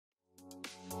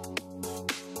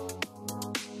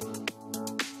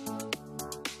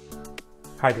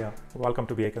Hi there, welcome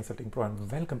to BI Consulting Pro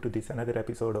and welcome to this another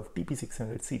episode of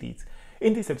DP-600 series.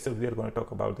 In this episode, we are going to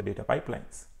talk about the data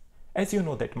pipelines. As you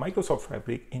know that Microsoft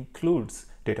Fabric includes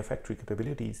data factory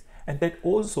capabilities and that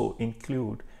also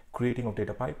include creating of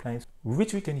data pipelines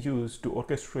which we can use to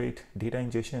orchestrate data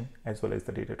ingestion as well as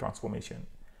the data transformation.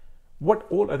 What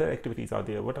all other activities are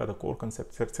there, what are the core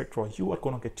concepts, etc. you are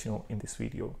going to get to know in this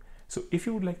video. So if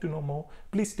you would like to know more,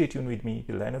 please stay tuned with me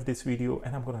till the end of this video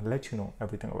and I'm going to let you know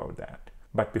everything about that.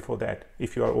 But before that,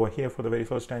 if you are over here for the very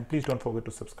first time, please don't forget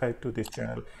to subscribe to this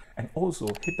channel and also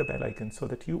hit the bell icon so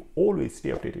that you always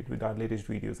stay updated with our latest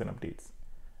videos and updates.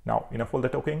 Now, enough all the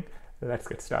talking, let's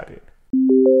get started.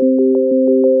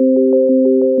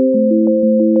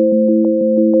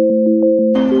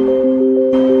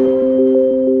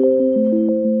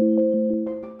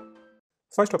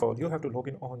 First of all, you have to log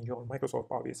in on your Microsoft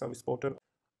Power BI Service Portal.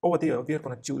 Over there, we are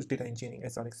going to choose data engineering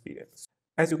as our experience.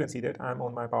 As you can see that I'm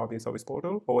on my Power BI Service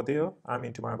Portal. Over there, I'm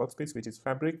into my workspace, which is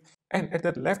Fabric. And at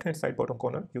the left-hand side bottom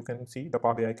corner, you can see the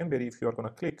Power BI icon where if you are going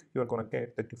to click, you are going to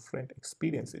get the different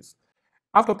experiences.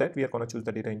 After that, we are going to choose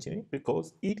the data engineering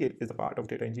because ETL is a part of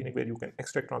data engineering where you can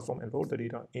extract, transform, and load the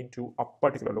data into a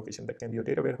particular location. That can be a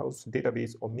data warehouse,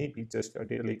 database, or maybe just a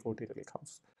data lake or data lake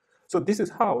house. So this is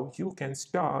how you can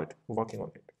start working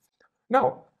on it.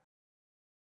 Now,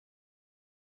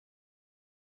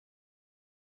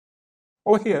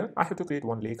 over here, I have to create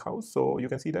one lake house. So you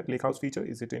can see that lake house feature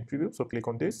is it in preview. So click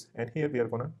on this and here we are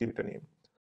going to give it a name.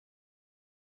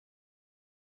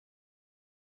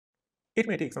 It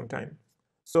may take some time.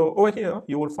 So over here,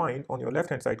 you will find on your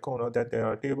left-hand side corner that there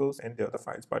are tables and there are the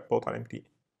files, but both are empty.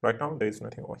 Right now, there is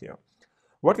nothing over here.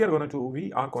 What we are going to do,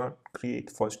 we are going to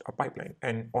create first a pipeline.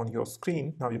 And on your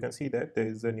screen, now you can see that there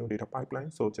is a new data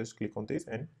pipeline. So just click on this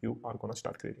and you are going to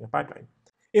start creating a pipeline.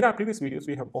 In our previous videos,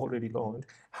 we have already learned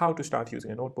how to start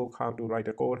using a notebook, how to write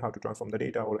a code, how to transform the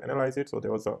data or analyze it. So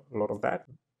there was a lot of that.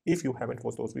 If you haven't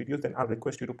watched those videos, then I'll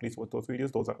request you to please watch those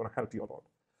videos. Those are going to help you a lot.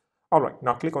 All right,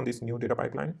 now click on this new data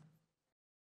pipeline.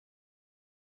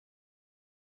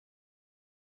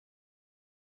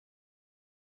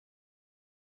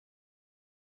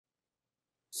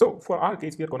 So for our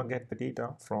case, we are going to get the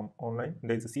data from online.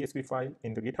 There is a CSV file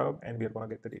in the GitHub and we are going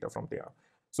to get the data from there.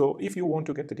 So if you want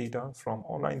to get the data from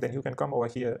online, then you can come over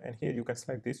here and here you can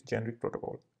select this generic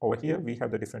protocol. Over here, we have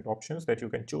the different options that you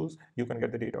can choose. You can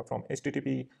get the data from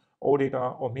HTTP,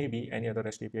 OData, or maybe any other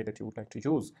REST API that you would like to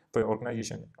use for your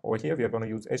organization. Over here, we are going to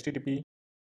use HTTP.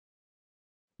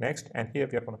 Next, and here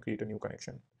we are going to create a new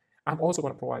connection. I'm also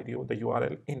going to provide you the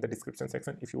URL in the description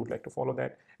section if you would like to follow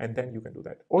that, and then you can do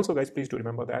that. Also, guys, please do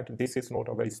remember that this is not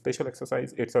a very special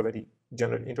exercise. It's a very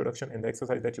general introduction and the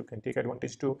exercise that you can take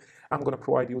advantage to. I'm going to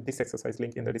provide you this exercise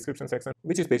link in the description section,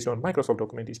 which is based on Microsoft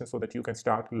documentation so that you can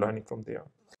start learning from there.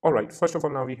 All right, first of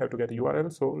all, now we have to get a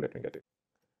URL, so let me get it.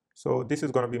 So this is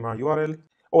going to be my URL.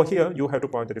 Over here, you have to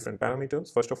provide the different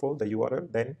parameters. First of all, the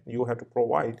URL, then you have to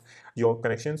provide your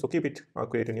connection. So keep it,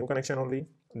 create a new connection only.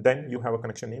 Then you have a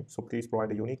connection name. So please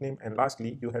provide a unique name. And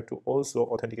lastly, you have to also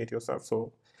authenticate yourself.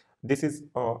 So this is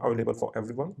available for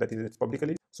everyone. That is, it's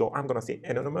publicly. So I'm going to say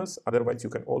anonymous. Otherwise, you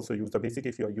can also use the basic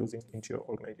if you are using into your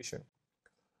organization.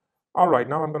 All right,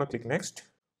 now I'm going to click next.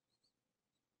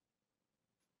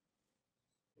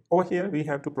 Over here, we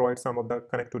have to provide some of the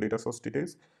connect to data source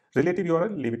details. Relative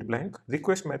URL, leave it blank.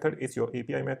 Request method is your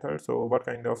API method. So what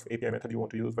kind of API method you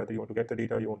want to use, whether you want to get the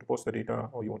data, you want to post the data,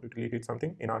 or you want to delete it,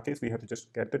 something. In our case, we have to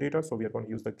just get the data. So we are going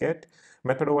to use the get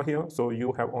method over here. So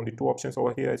you have only two options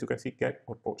over here, as you can see, get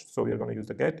or post. So we are going to use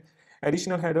the get.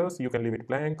 Additional headers, you can leave it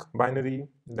blank. Binary,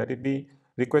 let it be.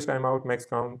 Request timeout, max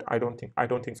count, I don't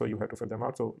think so you have to fill them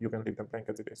out, so you can leave them blank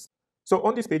as it is. So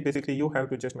on this page, basically you have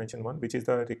to just mention one, which is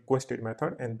the requested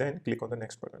method, and then click on the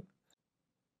next button.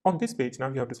 On this page, now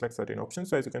you have to select certain options.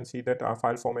 So as you can see that our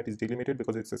file format is delimited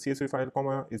because it's a CSV file,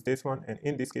 comma, is this one, and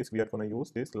in this case we are going to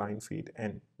use this line feed,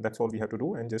 and that's all we have to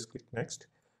do, and just click next.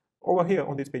 Over here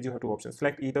on this page, you have two options.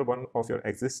 Select either one of your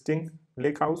existing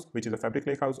lakehouse, which is a Fabric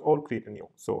lakehouse, or create a new.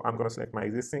 So I'm going to select my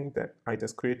existing that I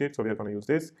just created, so we are going to use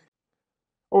this.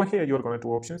 Over here, you are going to have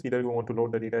two options. Either you want to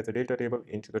load the data as a data table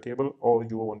into the table, or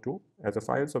you want to as a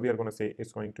file. So we are going to say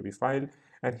it's going to be file.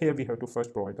 And here we have to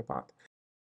first provide the path.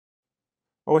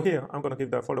 Over here, I'm going to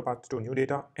give the folder path to new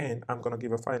data, and I'm going to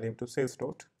give a file name to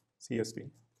sales.csv.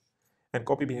 And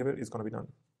copy behavior is going to be done.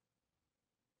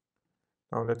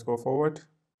 Now let's go forward.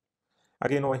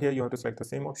 Again, over here, you have to select the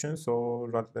same option. So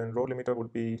rather than row limiter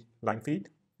would be line feed,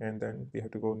 and then we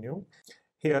have to go new.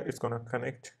 Here, it's going to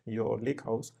connect your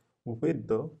lakehouse with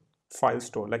the file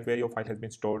store, like where your file has been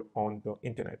stored on the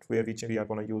internet, where we are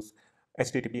going to use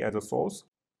HTTP as a source.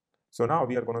 So now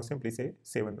we are going to simply say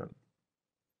save and run.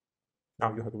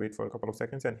 Now you have to wait for a couple of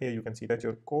seconds, and here you can see that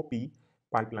your copy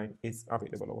pipeline is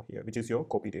available over here, which is your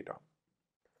copy data.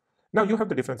 Now you have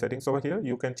the different settings over here.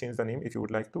 You can change the name if you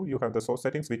would like to. You have the source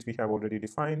settings, which we have already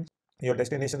defined, your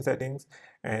destination settings,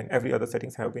 and every other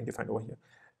settings have been defined over here.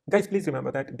 Guys, please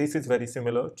remember that this is very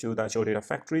similar to the Azure Data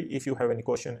Factory. If you have any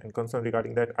question and concern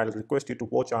regarding that, I'll request you to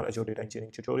watch our Azure Data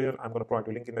Engineering tutorial. I'm going to provide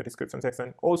a link in the description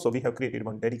section. Also, we have created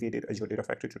one dedicated Azure Data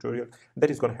Factory tutorial that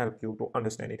is going to help you to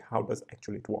understand it, how does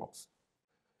actually it works.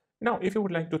 Now, if you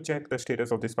would like to check the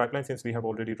status of this pipeline, since we have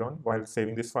already run while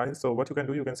saving this file, so what you can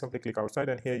do, you can simply click outside,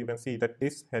 and here you can see that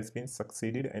this has been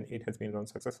succeeded and it has been run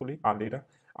successfully. Our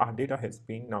data has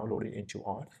been now loaded into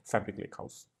our Fabric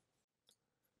Lakehouse.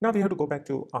 Now we have to go back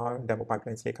to our demo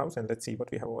pipelines lakehouse, and let's see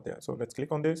what we have over there. So let's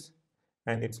click on this,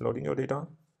 and it's loading your data.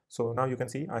 So now you can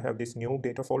see I have this new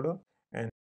data folder, and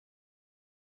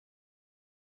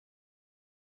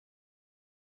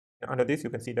under this you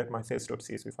can see that my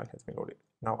sales.csv file has been loaded.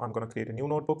 Now I'm going to create a new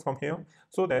notebook from here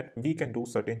so that we can do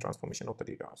certain transformation of the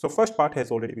data. So first part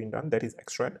has already been done, that is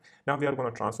extract. Now we are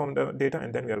going to transform the data,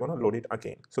 and then we are going to load it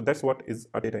again. So that's what is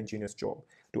a data engineer's job,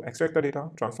 to extract the data,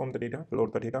 transform the data,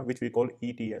 load the data, which we call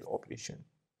ETL operation.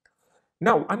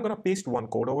 Now I'm going to paste one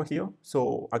code over here.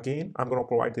 So again, I'm going to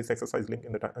provide this exercise link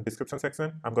in the description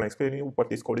section. I'm going to explain you what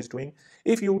this code is doing.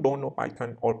 If you don't know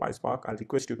Python or PySpark, I'll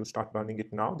request you to start learning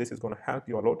it now. This is going to help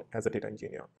you a lot as a data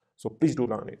engineer. So please do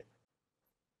learn it.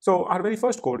 So our very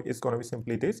first code is going to be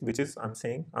simply this, which is I'm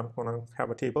saying I'm going to have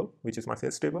a table, which is my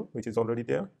sales table, which is already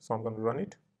there. So I'm going to run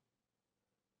it.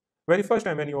 Very first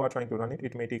time when you are trying to run it,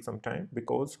 it may take some time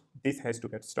because this has to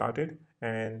get started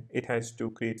and it has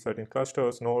to create certain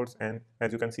clusters, nodes, and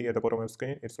as you can see at the bottom of the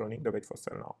screen, it's running the very first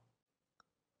cell now.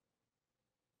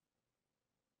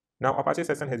 Now Apache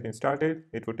session has been started.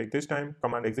 It would take this time.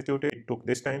 Command executed. It took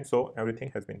this time. So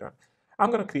everything has been done. I'm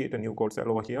going to create a new code cell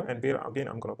over here, and where again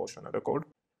I'm going to post another code.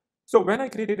 So when I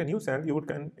created a new cell, you are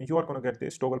going to get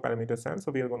this toggle parameter cell.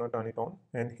 So we are going to turn it on,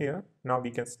 and here now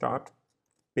we can start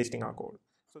pasting our code.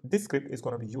 So this script is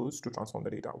going to be used to transform the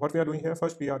data. What we are doing here,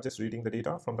 first we are just reading the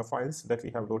data from the files that we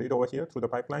have loaded over here through the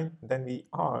pipeline. Then we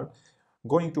are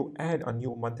going to add a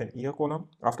new month and year column.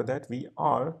 After that, we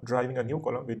are driving a new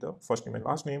column with the first name and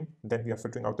last name. Then we are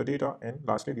filtering out the data, and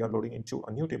lastly we are loading into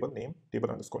a new table name,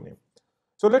 table underscore name.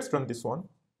 So let's run this one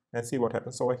and see what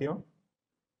happens over here.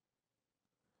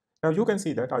 Now you can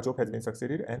see that our job has been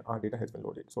succeeded and our data has been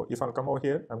loaded. So if I'll come over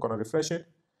here, I'm going to refresh it,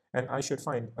 and I should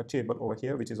find a table over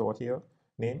here, which is over here,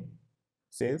 name,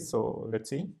 sales. So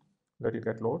let's see, let it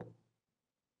get load.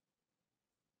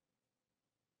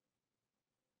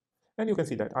 And you can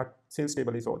see that our sales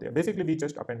table is over there. Basically, we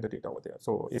just append the data over there.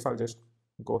 So if I'll just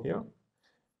go here,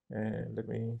 and let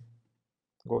me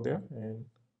go there and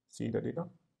see the data.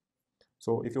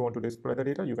 So if you want to display the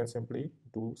data, you can simply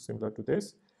do similar to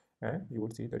this, and you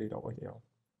will see the data over here.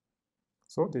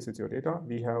 So this is your data.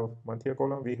 We have month year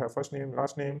column, we have first name,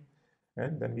 last name,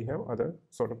 and then we have other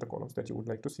sort of the columns that you would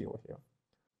like to see over here.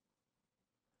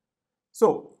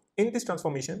 So in this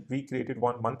transformation, we created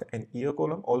one month and year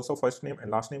column, also first name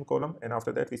and last name column, and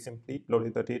after that we simply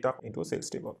loaded the data into a sales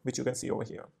table, which you can see over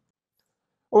here.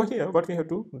 Over here, what we have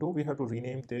to do, we have to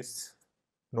rename this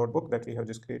notebook that we have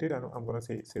just created, and I'm going to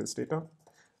say sales data.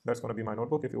 That's going to be my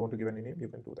notebook. If you want to give any name, you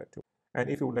can do that too. And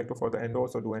if you would like to further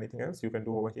endorse or do anything else, you can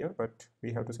do over here, but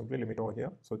we have to simply limit over here.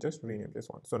 So just rename this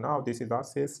one. So now this is our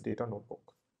sales data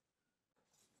notebook.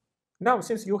 Now,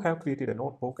 since you have created a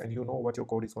notebook and you know what your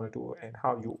code is going to do and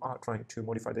how you are trying to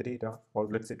modify the data, or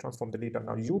let's say transform the data,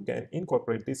 now you can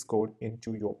incorporate this code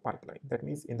into your pipeline. That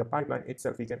means in the pipeline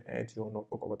itself, we can add your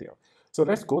notebook over there. So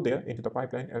let's go there into the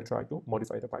pipeline and try to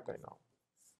modify the pipeline now.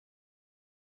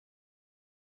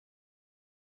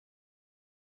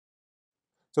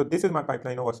 So this is my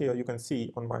pipeline over here. You can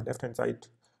see on my left-hand side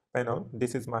panel,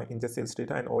 this is my ingest sales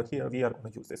data, and over here we are going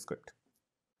to use this script.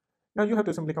 Now you have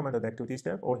to simply come under the activities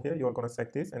tab. Over here you are going to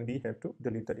select this, and we have to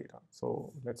delete the data.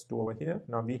 So let's do over here.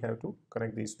 Now we have to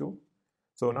connect these two.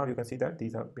 So now you can see that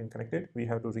these have been connected. We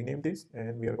have to rename this,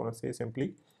 and we are going to say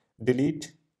simply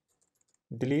delete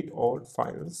all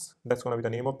files. That's going to be the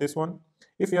name of this one.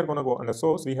 If we are going to go under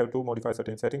source, we have to modify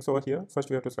certain settings over here. First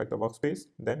we have to select the workspace,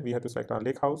 then we have to select our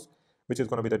lakehouse, which is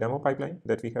going to be the demo pipeline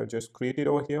that we have just created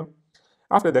over here.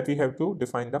 After that, we have to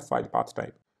define the file path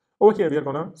type. Over here, we are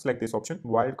going to select this option,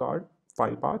 wildcard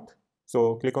file path.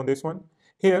 So click on this one.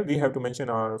 Here, we have to mention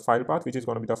our file path, which is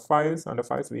going to be the files. Under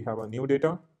files, we have a new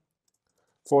data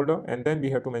folder, and then we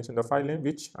have to mention the file name,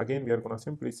 which again, we are going to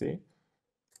simply say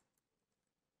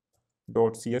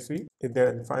 .csv. If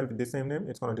there is a file with the same name,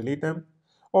 it's going to delete them,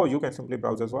 or you can simply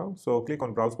browse as well. So click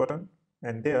on browse button,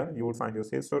 and there you will find your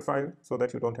sales.file so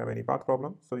that you don't have any path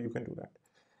problem. So you can do that.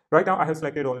 Right now I have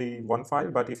selected only one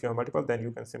file, but if you have multiple, then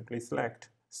you can simply select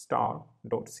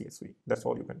star.csv. That's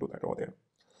all you can do that over there.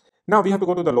 Now we have to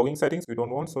go to the logging settings. We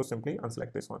don't want, so simply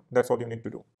unselect this one. That's all you need to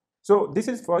do. So this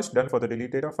is first done for the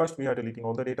delete data. First we are deleting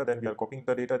all the data, then we are copying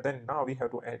the data. Then now we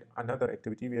have to add another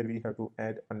activity where we have to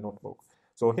add a notebook.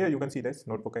 So here you can see this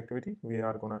notebook activity we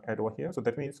are going to add over here. So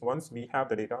that means once we have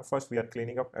the data, first we are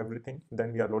cleaning up everything,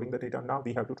 then we are loading the data. Now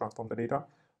we have to transform the data.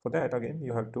 For that, again,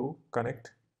 you have to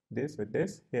connect this with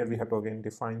this. Here we have to again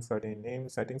define certain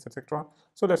names, settings, etc.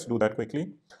 So let's do that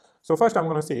quickly. So first I'm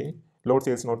going to say load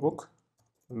sales notebook.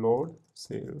 Load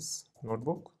sales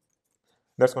notebook.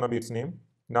 That's going to be its name.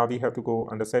 Now we have to go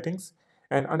under settings,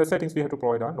 and under settings we have to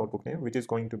provide our notebook name, which is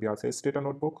going to be our sales data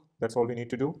notebook. That's all we need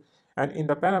to do. And in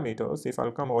the parameters, if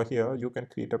I'll come over here, you can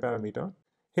create a parameter.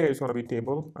 Here it's going to be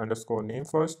table underscore name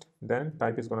first, then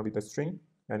type is going to be the string,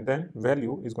 and then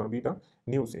value is going to be the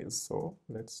new sales. So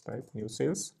let's type new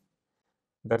sales.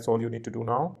 That's all you need to do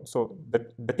now. So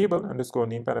the table underscore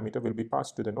name parameter will be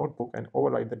passed to the notebook and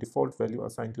override the default value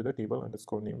assigned to the table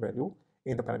underscore name value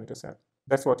in the parameter set.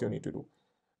 That's what you need to do.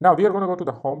 Now we are going to go to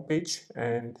the home page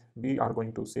and we are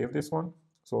going to save this one.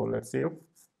 So let's save.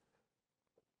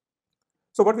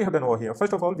 So what we have done over here,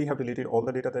 first of all, we have deleted all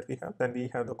the data that we have. Then we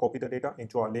have to copy the data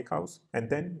into our lakehouse, and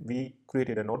then we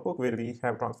created a notebook where we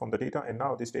have transformed the data, and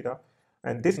now this data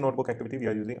and this notebook activity we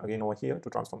are using again over here to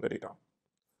transform the data.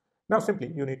 Now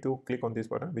simply you need to click on this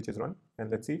button, which is run, and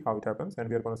let's see how it happens. And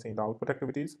we are going to see the output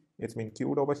activities. It's been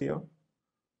queued over here.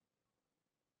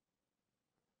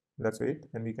 Let's wait,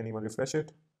 and we can even refresh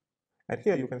it. And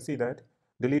here you can see that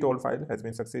delete all file has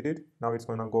been succeeded. Now it's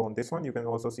going to go on this one. You can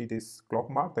also see this clock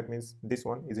mark. That means this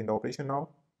one is in the operation now.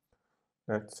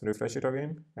 Let's refresh it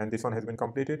again, and this one has been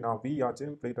completed. Now we are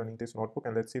simply running this notebook,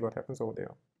 and let's see what happens over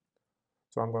there.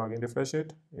 So I'm going to again refresh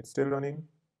it. It's still running.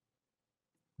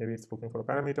 Maybe it's looking for a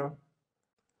parameter.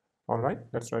 All right,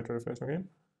 let's try to refresh again.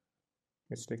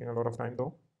 It's taking a lot of time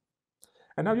though.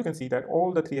 And now you can see that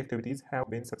all the three activities have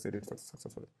been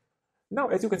successfully. Now,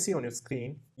 as you can see on your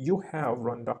screen, you have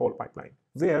run the whole pipeline,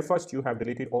 where first you have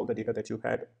deleted all the data that you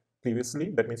had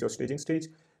previously. That means your staging stage.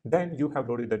 Then you have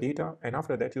loaded the data, and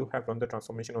after that you have run the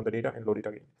transformation on the data and load it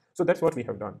again. So that's what we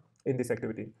have done in this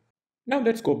activity. Now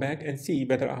let's go back and see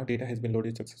whether our data has been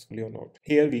loaded successfully or not.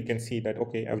 Here we can see that,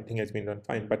 okay, everything has been run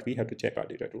fine, but we have to check our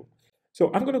data too.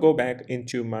 So I'm going to go back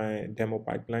into my demo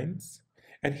pipelines,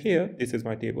 and here this is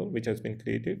my table which has been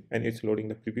created, and it's loading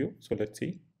the preview. So let's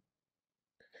see.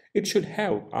 It should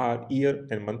have our year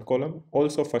and month column,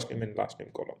 also first name and last name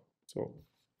column. So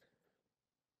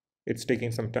it's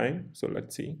taking some time. So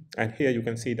let's see. And here you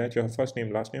can see that you have first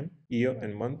name, last name, year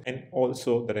and month, and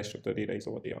also the rest of the data is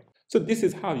over there. So this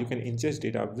is how you can ingest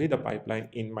data with a pipeline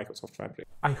in Microsoft Fabric.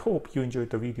 I hope you enjoyed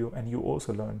the video and you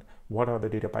also learned what are the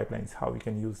data pipelines, how you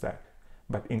can use that.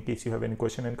 But in case you have any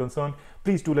question and concern,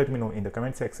 please do let me know in the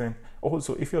comment section.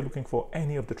 Also, if you're looking for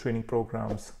any of the training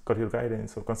programs, career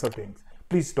guidance or consulting,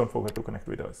 please don't forget to connect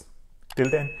with us.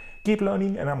 Till then, keep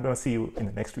learning, and I'm going to see you in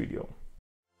the next video.